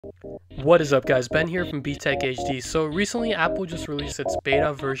What is up guys, Ben here from Btechhd. So recently Apple just released its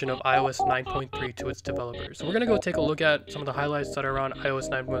beta version of iOS 9.3 to its developers. So we're going to go take a look at some of the highlights that are around iOS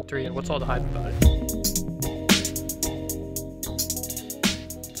 9.3 and what's all the hype about it.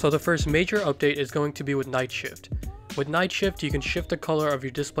 So the first major update is going to be with night shift. With night shift, you can shift the color of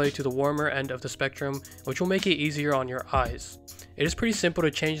your display to the warmer end of the spectrum, which will make it easier on your eyes. It is pretty simple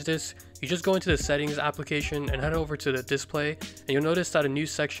to change this. You just go into the settings application and head over to the display, and you'll notice that a new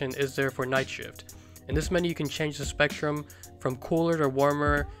section is there for night shift. In this menu you can change the spectrum from cooler to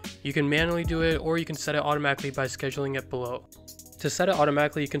warmer. You can manually do it, or you can set it automatically by scheduling it below. To set it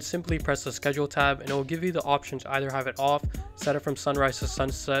automatically, you can simply press the schedule tab and it will give you the option to either have it off, set it from sunrise to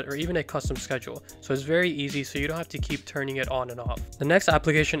sunset, or even a custom schedule. So it's very easy, so you don't have to keep turning it on and off. The next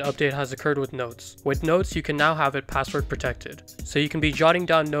application update has occurred with Notes. With Notes, you can now have it password protected. So you can be jotting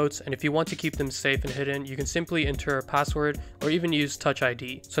down notes, and if you want to keep them safe and hidden, you can simply enter a password or even use Touch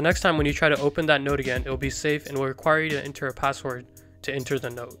ID. So next time when you try to open that note again, it will be safe and will require you to enter a password to enter the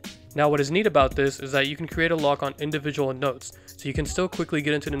note. Now what is neat about this is that you can create a lock on individual notes, so you can still quickly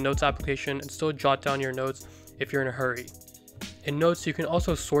get into the Notes application and still jot down your notes if you're in a hurry. In Notes, you can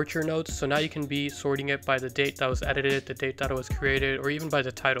also sort your notes, so now you can be sorting it by the date that was edited, the date that it was created, or even by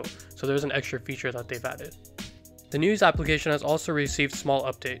the title, so there's an extra feature that they've added. The News application has also received small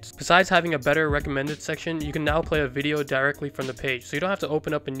updates. Besides having a better recommended section, you can now play a video directly from the page, so you don't have to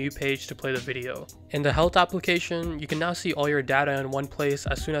open up a new page to play the video. In the Health application, you can now see all your data in one place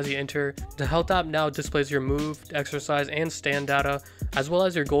as soon as you enter. The Health app now displays your move, exercise, and stand data, as well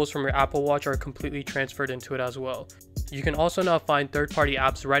as your goals from your Apple Watch are completely transferred into it as well. You can also now find third-party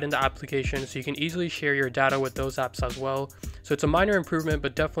apps right in the application, so you can easily share your data with those apps as well. So it's a minor improvement,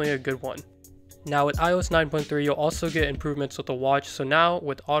 but definitely a good one. Now with iOS 9.3, you'll also get improvements with the watch. So now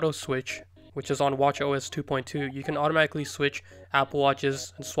with auto switch, which is on watchOS 2.2, you can automatically switch Apple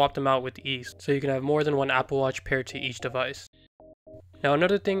Watches and swap them out with ease. So you can have more than one Apple Watch paired to each device. Now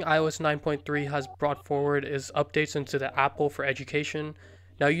another thing iOS 9.3 has brought forward is updates into the Apple for Education.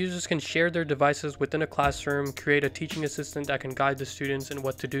 Now users can share their devices within a classroom, create a teaching assistant that can guide the students in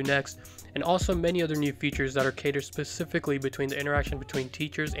what to do next, and also many other new features that are catered specifically between the interaction between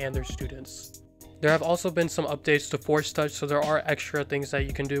teachers and their students. There have also been some updates to Force Touch, so there are extra things that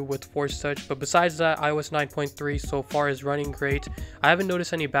you can do with Force Touch, but besides that, iOS 9.3 so far is running great. I haven't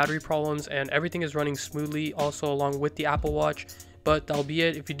noticed any battery problems and everything is running smoothly also along with the Apple Watch. But that'll be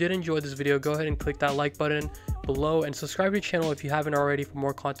it. If you did enjoy this video, go ahead and click that like button below and subscribe to the channel if you haven't already for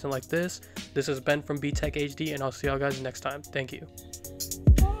more content like this. This is Ben from Btechhd, and I'll see y'all guys next time. Thank you.